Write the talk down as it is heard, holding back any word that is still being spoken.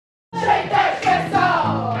Shake that stress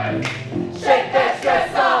off. Shake that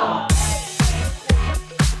stress off.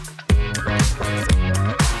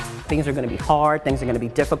 Things are going to be hard, things are going to be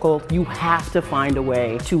difficult. You have to find a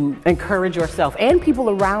way to encourage yourself and people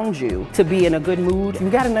around you to be in a good mood. You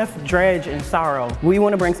got enough dredge and sorrow. We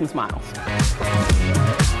want to bring some smiles.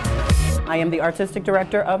 I am the artistic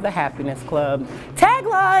director of the Happiness Club.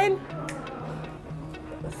 Tagline!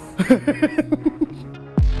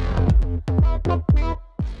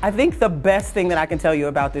 I think the best thing that I can tell you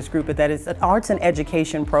about this group is that it's an arts and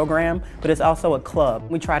education program, but it's also a club.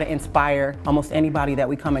 We try to inspire almost anybody that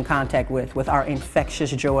we come in contact with our infectious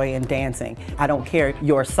joy in dancing. I don't care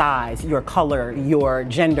your size, your color, your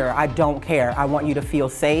gender, I don't care. I want you to feel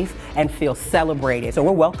safe and feel celebrated. So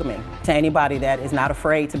we're welcoming to anybody that is not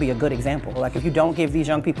afraid to be a good example. Like if you don't give these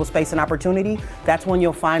young people space and opportunity, that's when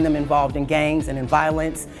you'll find them involved in gangs and in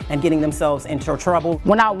violence and getting themselves into trouble.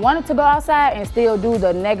 When I wanted to go outside and still do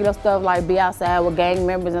the negative stuff like be outside with gang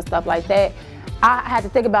members and stuff like that, I had to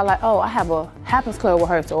think about like, oh, I have a Happiness Club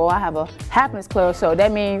rehearsal, or I have a Happiness Club show.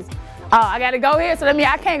 That means, oh, I gotta go here, so that means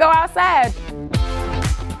I can't go outside.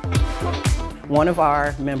 One of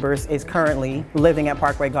our members is currently living at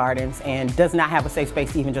Parkway Gardens and does not have a safe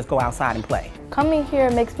space to even just go outside and play. Coming here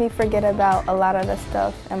makes me forget about a lot of the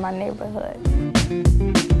stuff in my neighborhood.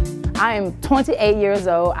 I am 28 years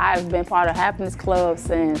old. I've been part of Happiness Club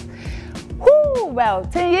since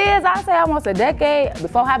about 10 years, I'd say almost a decade.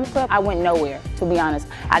 Before Happiness Club, I went nowhere, to be honest.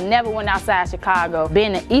 I never went outside Chicago.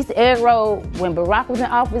 Being in East Egg Road, when Barack was in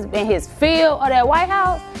office, in his field or that White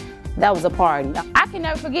House, that was a party. I can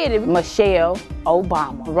never forget it. Michelle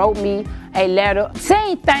Obama wrote me a letter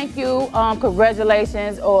saying thank you,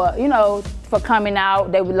 congratulations, or, you know, for coming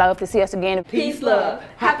out. They would love to see us again. Peace, love,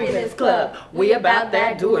 Happiness Club. We about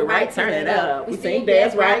that, do it right, turn it up. We sing,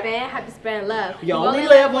 dance right, and happy spread love. You only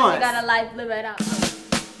live once. You got a life, live it up.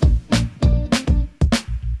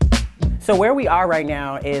 So where we are right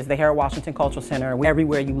now is the Harold Washington Cultural Center.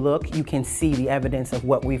 Everywhere you look, you can see the evidence of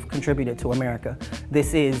what we've contributed to America.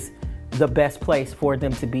 This is the best place for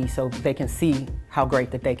them to be so they can see how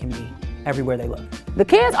great that they can be everywhere they look. The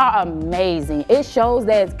kids are amazing. It shows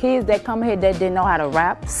that kids that come here that didn't know how to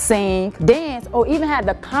rap, sing, dance, or even had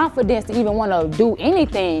the confidence to even want to do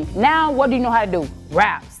anything. Now, what do you know how to do?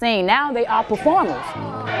 Rap, sing. Now they are performers.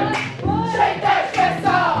 Shake that stress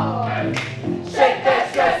off. Shake that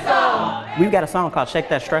stress off. We've got a song called Shake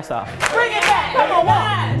That Stress Off. Bring it back. Come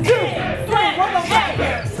on, 1, 2, 3, 4,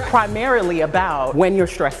 5. Primarily about when you're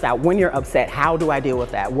stressed out, when you're upset, how do I deal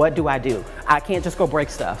with that? What do I do? I can't just go break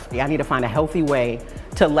stuff. I need to find a healthy way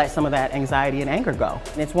to let some of that anxiety and anger go.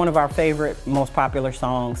 And it's one of our favorite, most popular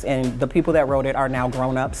songs, and the people that wrote it are now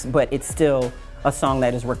grown-ups, but it's still a song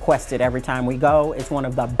that is requested every time we go. It's one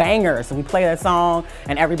of the bangers. We play that song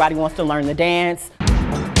and everybody wants to learn the dance.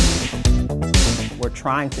 We're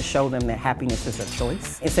trying to show them that happiness is a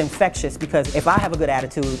choice. It's infectious because if I have a good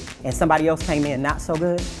attitude and somebody else came in not so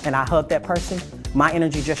good and I hug that person, my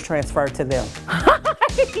energy just transferred to them.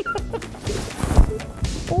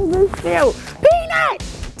 Oh, this still peanut!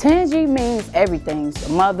 Tanji means everything.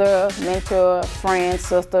 Mother, mentor, friend,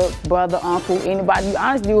 sister, brother, uncle, anybody you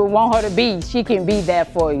honestly would want her to be, she can be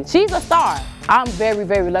that for you. She's a star. I'm very,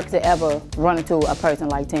 very lucky to ever run into a person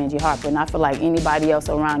like Tanji Harper, and I feel like anybody else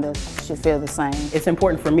around us should feel the same. It's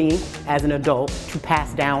important for me as an adult to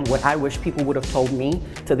pass down what I wish people would have told me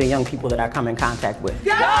to the young people that I come in contact with.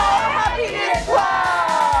 Go Happiness Club!